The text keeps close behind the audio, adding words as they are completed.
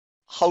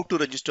how to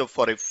register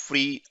for a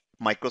free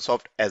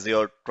Microsoft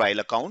Azure trial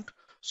account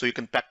so you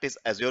can practice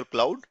Azure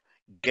Cloud,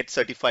 get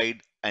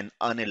certified, and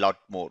earn a lot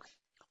more.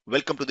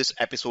 Welcome to this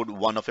episode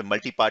 1 of a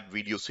multi-part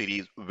video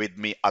series with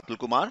me, Atul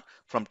Kumar,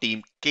 from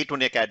Team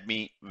K20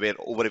 Academy, where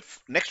over the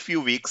next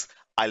few weeks,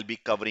 I'll be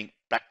covering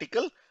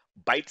practical,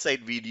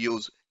 bite-sized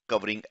videos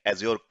covering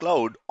Azure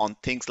Cloud on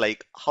things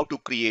like how to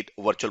create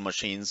virtual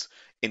machines,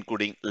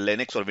 including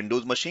Linux or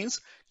Windows machines,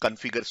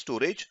 configure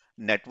storage,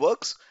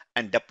 networks,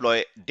 and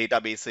deploy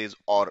databases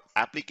or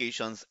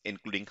applications,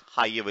 including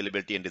high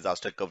availability and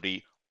disaster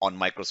recovery on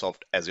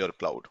Microsoft Azure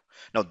Cloud.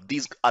 Now,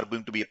 these are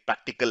going to be a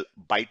practical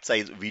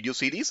bite-sized video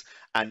series,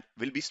 and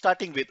we'll be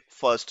starting with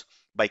first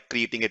by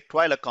creating a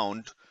trial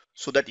account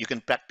so that you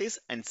can practice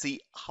and see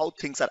how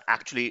things are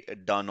actually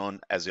done on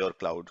Azure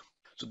Cloud.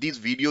 So these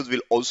videos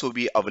will also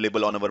be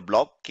available on our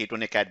blog,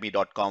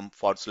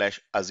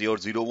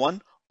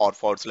 k20academy.com/Azure01 or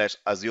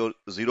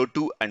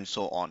 /Azure02 and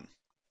so on.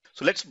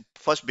 So let's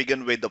first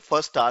begin with the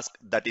first task,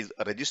 that is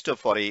register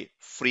for a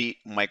free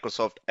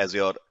Microsoft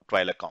Azure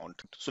trial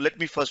account. So let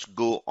me first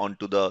go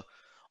onto the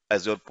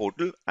Azure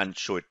portal and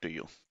show it to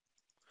you.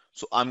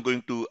 So I'm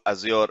going to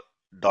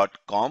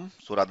azure.com.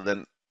 So rather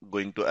than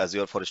going to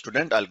Azure for a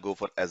student, I'll go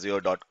for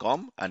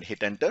azure.com and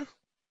hit enter.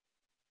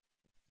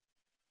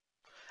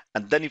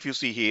 And then if you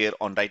see here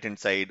on right hand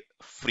side,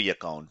 free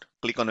account,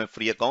 click on a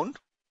free account.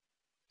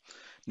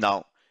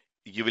 Now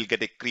you will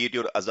get a create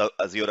your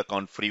Azure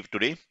account free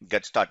today,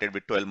 get started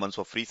with 12 months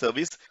of free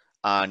service,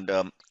 and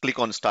click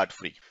on start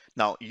free.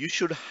 Now you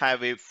should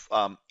have a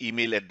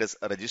email address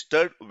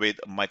registered with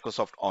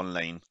Microsoft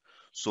Online.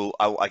 So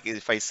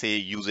if I say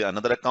use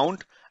another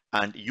account,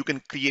 and you can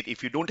create,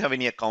 if you don't have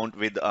any account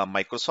with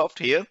Microsoft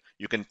here,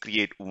 you can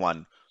create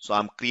one. So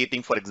I'm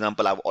creating, for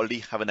example, I already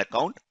have an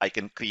account. I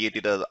can create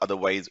it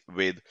otherwise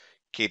with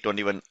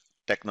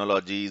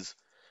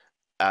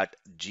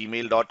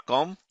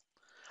k21technologies@gmail.com.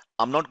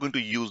 I'm not going to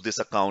use this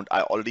account.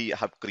 I already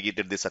have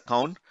created this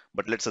account,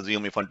 but let's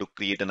assume if I want to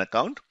create an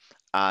account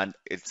and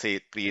it say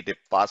create a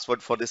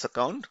password for this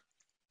account.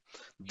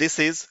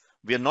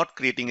 We are not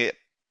creating a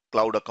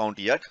cloud account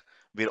yet.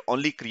 We're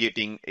only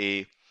creating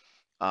a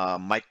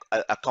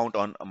account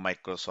on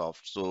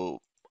Microsoft.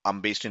 So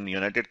I'm based in the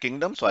United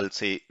Kingdom. So I'll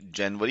say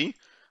January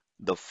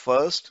the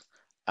 1st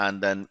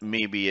and then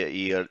maybe a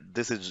year.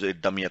 This is a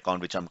dummy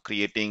account which I'm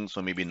creating.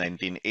 So maybe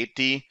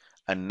 1980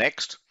 and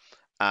next.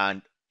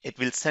 And it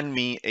will send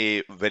me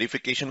a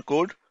verification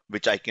code,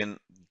 which I can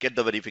get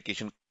the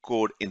verification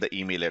code in the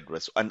email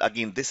address. And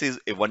again, this is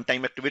a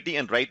one-time activity.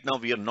 And right now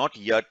we are not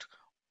yet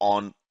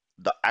on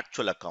the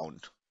actual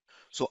account.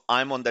 So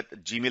I'm on that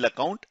Gmail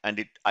account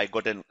and I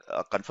got a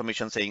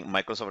confirmation saying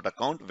Microsoft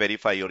account,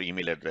 verify your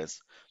email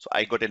address. So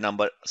I got a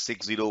number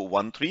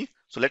 6013.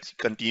 So let's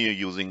continue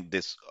using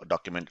this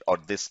document or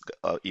this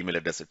email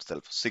address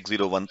itself,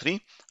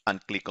 6013,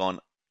 and click on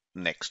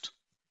next.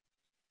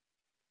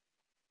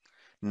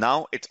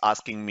 Now it's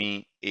asking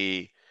me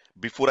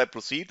before I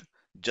proceed,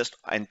 just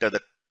enter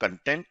the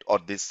content or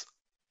this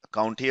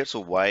account here.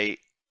 So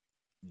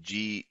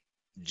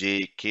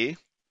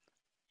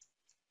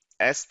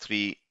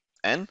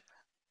YGJKS3N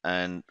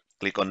and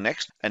click on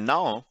next. And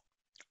now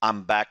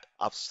I'm back.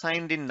 I've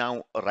signed in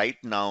now, right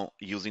now,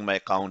 using my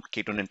account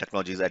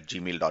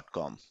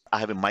k20technologies@gmail.com. I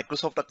have a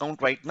Microsoft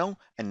account right now,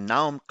 and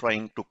now I'm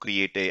trying to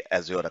create a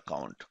Azure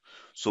account.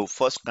 So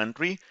first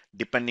country,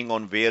 depending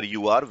on where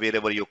you are,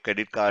 wherever your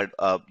credit card,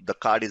 the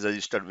card is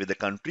registered with the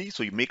country.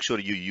 So you make sure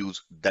you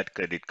use that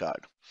credit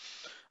card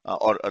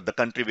or the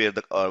country where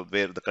the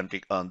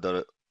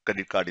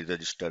credit card is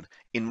registered.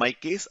 In my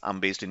case, I'm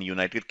based in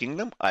United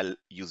Kingdom. I'll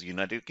use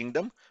United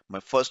Kingdom. My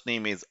first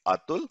name is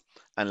Atul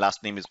and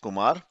last name is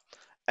Kumar.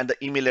 And the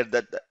email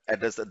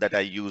address that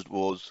I used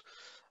was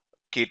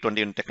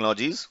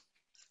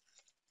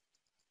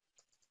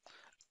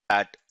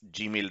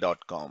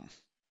k20technologies@gmail.com.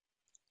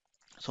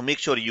 So make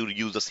sure you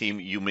use the same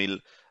email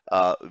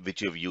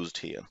which you've used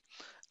here.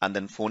 And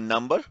then phone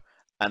number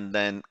and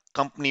then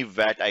company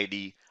VAT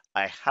ID.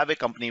 I have a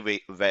company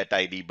VAT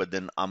ID, but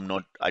then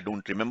I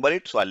don't remember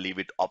it. So I'll leave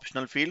it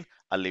optional field.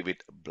 I'll leave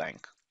it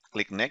blank.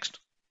 Click next.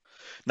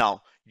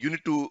 Now you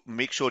need to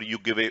make sure you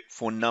give a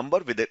phone number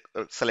with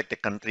select a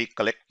country,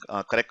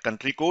 correct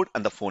country code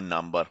and the phone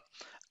number.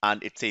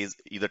 And it says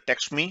either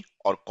text me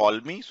or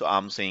call me. So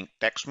I'm saying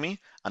text me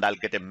and I'll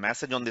get a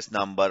message on this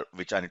number,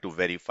 which I need to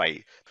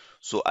verify.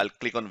 So I'll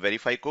click on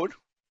verify code.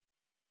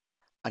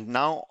 And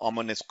now I'm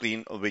on a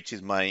screen, which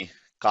is my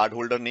card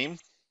holder name.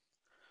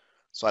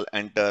 So I'll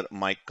enter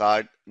my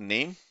card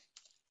name,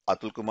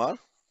 Atul Kumar.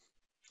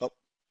 Oh.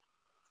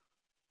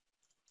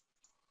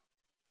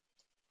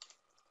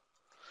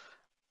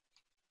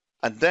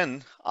 And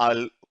then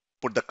I'll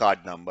put the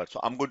card number. So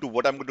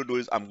what I'm going to do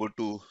is I'm going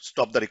to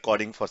stop the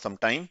recording for some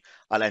time.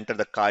 I'll enter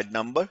the card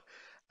number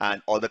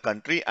and or the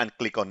country and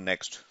click on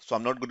next. So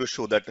I'm not going to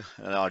show that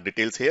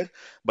details here,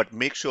 but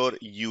make sure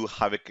you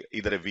have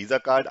either a Visa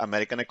card,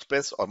 American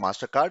Express, or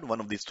MasterCard,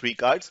 one of these three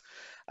cards.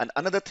 And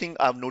another thing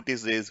I've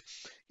noticed is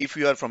if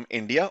you are from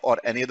India or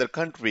any other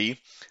country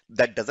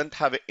that doesn't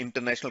have an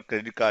international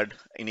credit card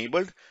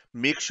enabled,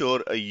 make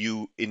sure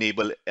you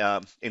enable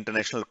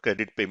international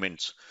credit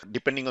payments.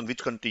 Depending on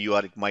which country you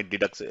are, it might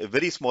deduct a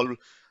very small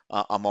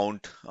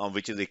amount,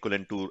 which is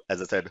equivalent to,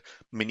 as I said,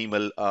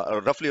 minimal,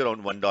 roughly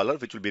around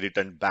 $1, which will be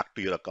returned back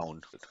to your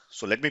account.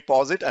 So let me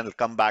pause it and I'll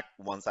come back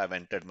once I've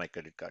entered my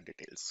credit card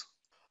details.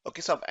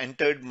 Okay, so I've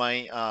entered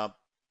my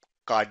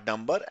card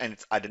number and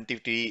its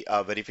identity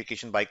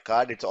verification by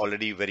card. It's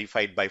already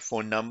verified by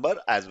phone number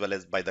as well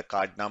as by the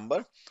card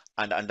number.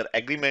 And under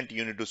agreement,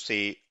 you need to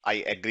say, I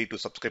agree to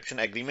subscription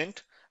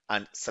agreement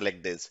and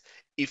select this.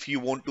 If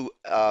you want to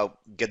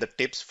get the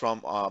tips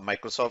from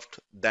Microsoft,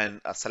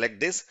 then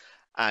select this.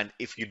 And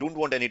if you don't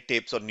want any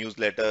tips or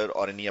newsletter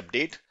or any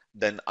update,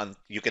 then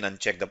you can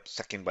uncheck the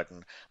second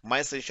button.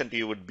 My suggestion to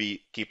you would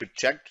be keep it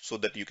checked so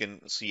that you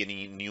can see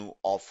any new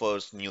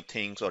offers, new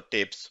things or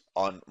tips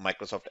on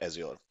Microsoft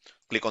Azure.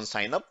 Click on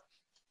sign up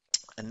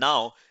and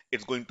now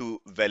it's going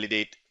to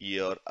validate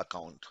your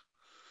account.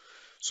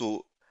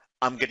 So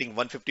I'm getting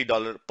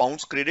 $150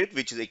 pounds credit,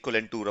 which is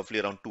equivalent to roughly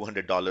around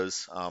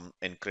 $200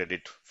 in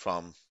credit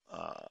from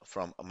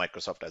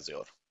Microsoft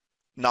Azure.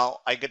 Now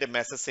I get a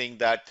message saying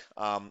that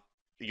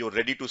you're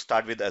ready to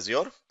start with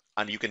Azure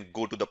and you can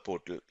go to the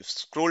portal. If you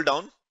scroll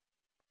down,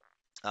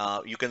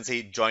 you can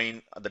say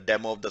join the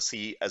demo of the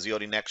C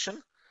Azure in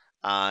action,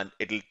 and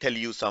it'll tell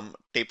you some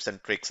tips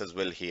and tricks as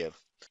well here.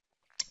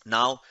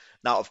 Now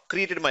I've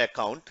created my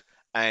account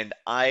and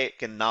I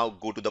can now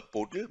go to the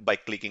portal by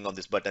clicking on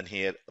this button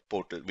here,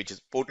 portal, which is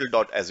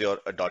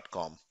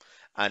portal.azure.com.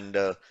 And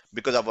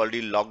because I've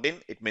already logged in,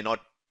 it may not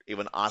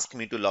even ask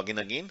me to log in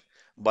again,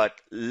 but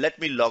let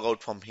me log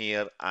out from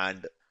here,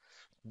 and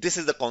this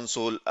is the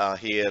console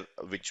here,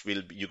 which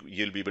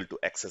you'll be able to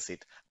access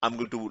it. I'm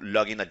going to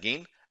log in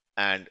again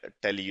and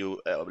tell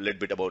you a little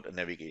bit about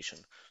navigation.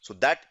 So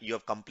that you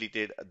have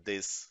completed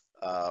this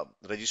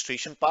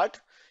registration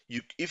part.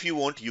 If you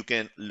want, you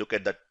can look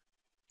at the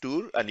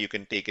tour and you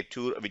can take a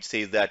tour which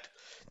says that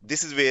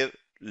this is where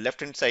left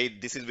hand side,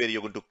 this is where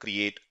you're going to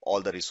create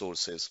all the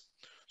resources.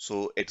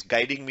 So it's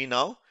guiding me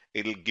now.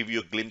 It'll give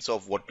you a glimpse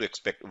of what to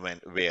expect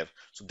where.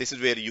 So this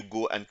is where you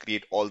go and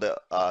create all the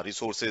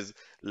resources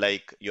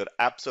like your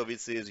app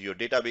services, your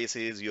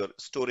databases, your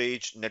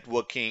storage,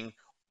 networking,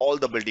 all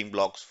the building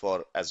blocks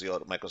for Azure,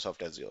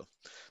 Microsoft Azure.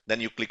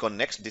 Then you click on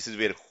next. This is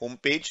where home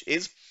page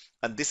is,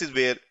 and this is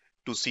where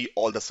to see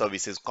all the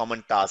services,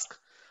 common task,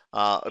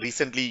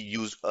 recently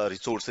used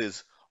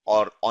resources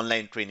or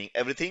online training,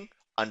 everything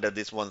under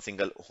this one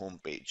single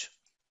home page.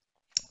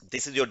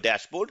 This is your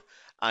dashboard,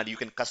 and you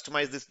can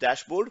customize this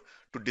dashboard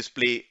to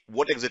display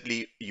what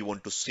exactly you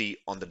want to see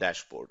on the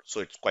dashboard. So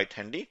it's quite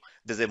handy.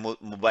 There's a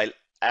mobile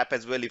app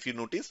as well. If you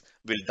notice,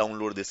 we'll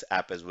download this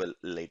app as well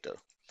later.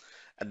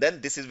 And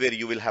then this is where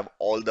you will have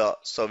all the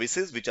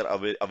services which are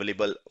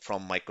available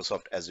from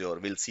Microsoft Azure.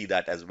 We'll see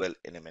that as well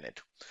in a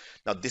minute.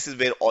 Now, this is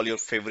where all your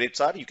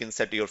favorites are. You can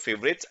set your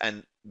favorites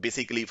and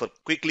basically for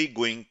quickly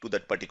going to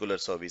that particular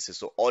services.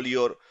 So all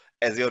your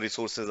Azure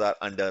resources are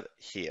under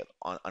here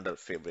under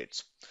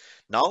favorites.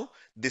 Now,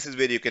 this is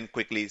where you can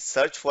quickly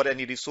search for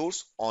any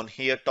resource on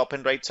here, top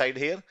and right side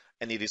here,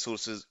 any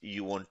resources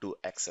you want to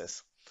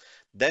access.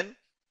 Then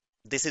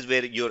this is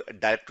where your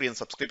directory and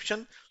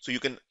subscription. So you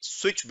can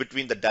switch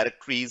between the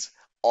directories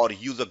or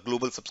use a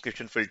global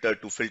subscription filter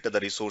to filter the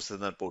resources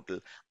in the portal.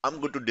 I'm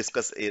going to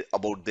discuss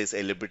about this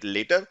a little bit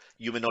later.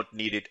 You may not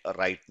need it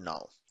right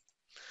now.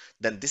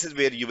 Then this is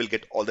where you will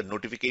get all the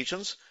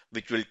notifications,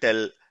 which will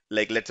tell,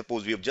 like, let's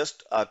suppose we have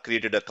just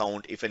created an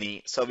account. If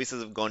any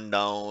services have gone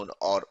down,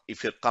 or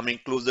if you're coming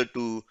closer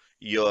to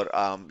your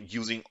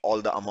using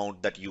all the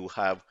amount that you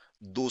have,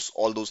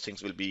 all those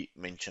things will be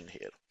mentioned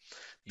here.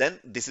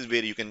 Then this is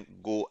where you can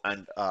go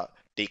and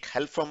take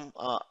help from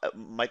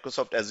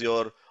Microsoft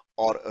Azure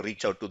or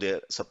reach out to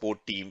their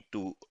support team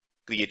to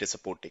create a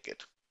support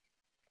ticket.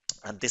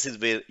 And this is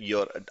where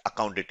your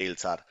account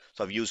details are.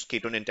 So I've used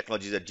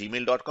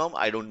k29technologies@gmail.com.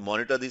 I don't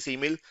monitor this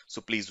email,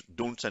 so please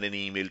don't send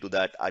any email to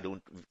that.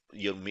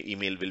 Your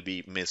email will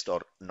be missed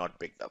or not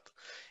picked up.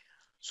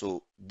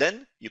 So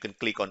then you can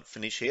click on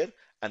finish here,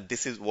 and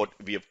this is what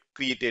we have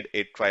created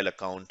a trial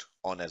account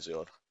on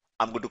Azure.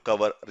 I'm going to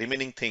cover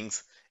remaining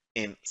things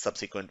in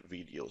subsequent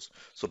videos.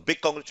 So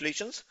big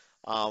congratulations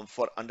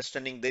for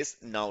understanding this.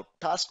 Now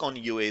task on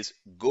you is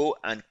go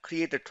and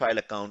create a trial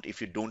account. If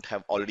you don't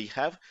already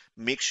have,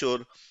 make sure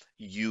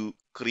you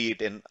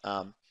create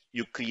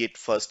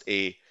first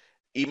a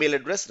email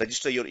address,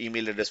 register your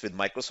email address with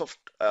Microsoft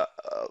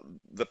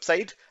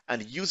website,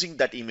 and using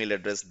that email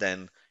address,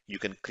 then you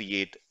can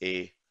create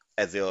a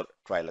Azure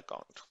trial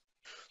account.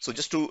 So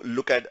just to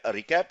look at a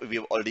recap, we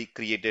have already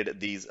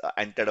created these,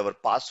 entered our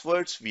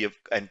passwords. We have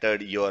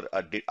entered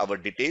our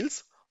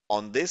details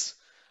on this.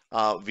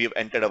 We have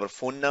entered our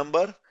phone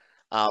number.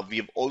 We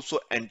have also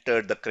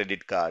entered the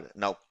credit card.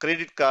 Now,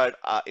 credit card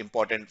are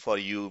important for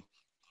you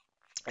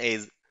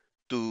is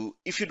to,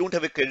 if you don't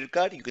have a credit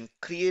card, you can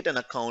create an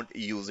account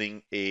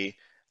using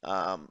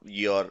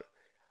your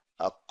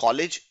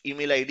college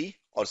email ID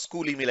or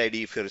school email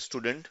ID. If you're a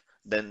student,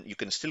 then you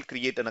can still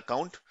create an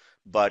account,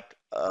 but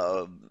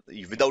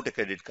without a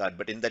credit card.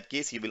 But in that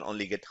case, you will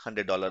only get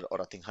 $100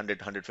 or I think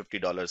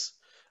 $150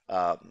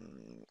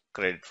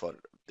 credit for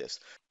this.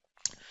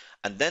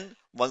 And then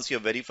once you're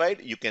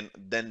verified, you can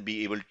then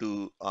be able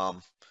to,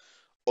 oh,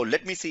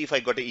 let me see if I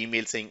got an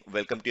email saying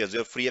welcome to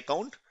Azure free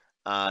account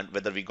and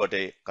whether we got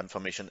a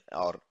confirmation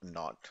or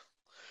not.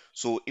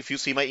 So if you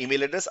see my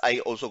email address, I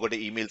also got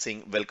an email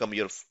saying welcome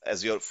your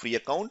Azure free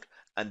account.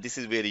 And this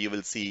is where you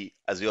will see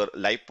Azure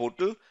live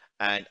portal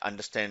and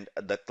understand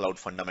the cloud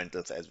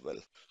fundamentals as well.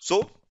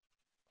 So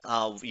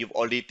you've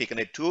already taken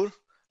a tour.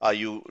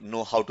 You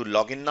know how to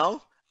log in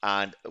now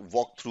and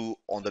walk through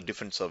on the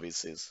different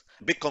services.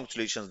 Big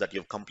congratulations that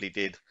you've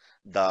completed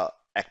the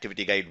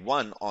activity guide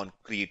 1 on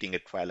creating a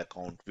trial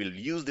account. We'll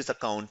use this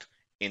account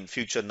in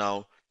future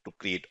now to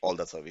create all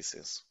the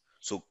services.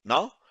 So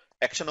now,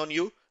 action on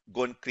you.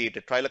 Go and create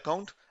a trial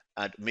account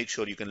and make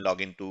sure you can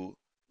log into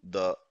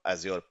the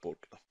Azure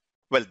portal.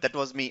 Well, that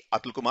was me,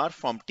 Atul Kumar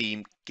from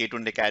team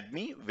K20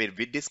 Academy, where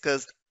we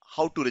discussed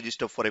how to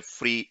register for a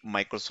free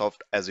Microsoft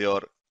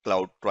Azure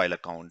Cloud trial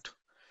account.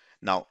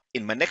 Now,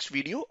 in my next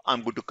video,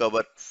 I'm going to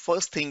cover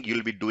first thing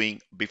you'll be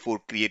doing before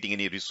creating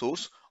any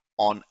resource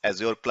on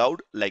Azure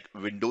Cloud, like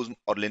Windows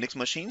or Linux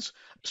machines,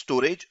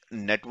 storage,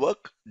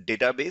 network,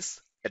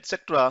 database,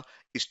 etc.,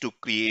 is to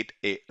create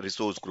a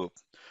resource group,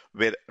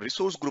 where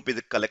resource group is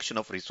a collection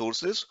of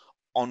resources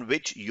on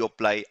which you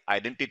apply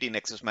identity and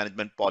access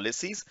management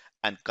policies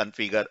and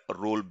configure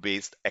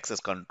role-based access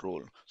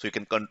control. So you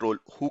can control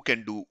who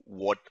can do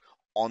what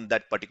on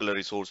that particular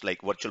resource,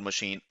 like virtual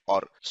machine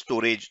or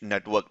storage,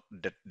 network,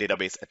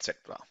 database,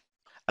 etc.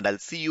 And I'll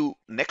see you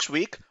next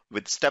week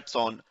with steps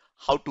on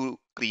how to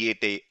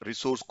create a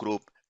resource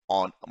group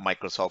on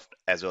Microsoft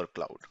Azure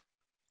Cloud.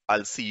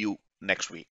 I'll see you next week.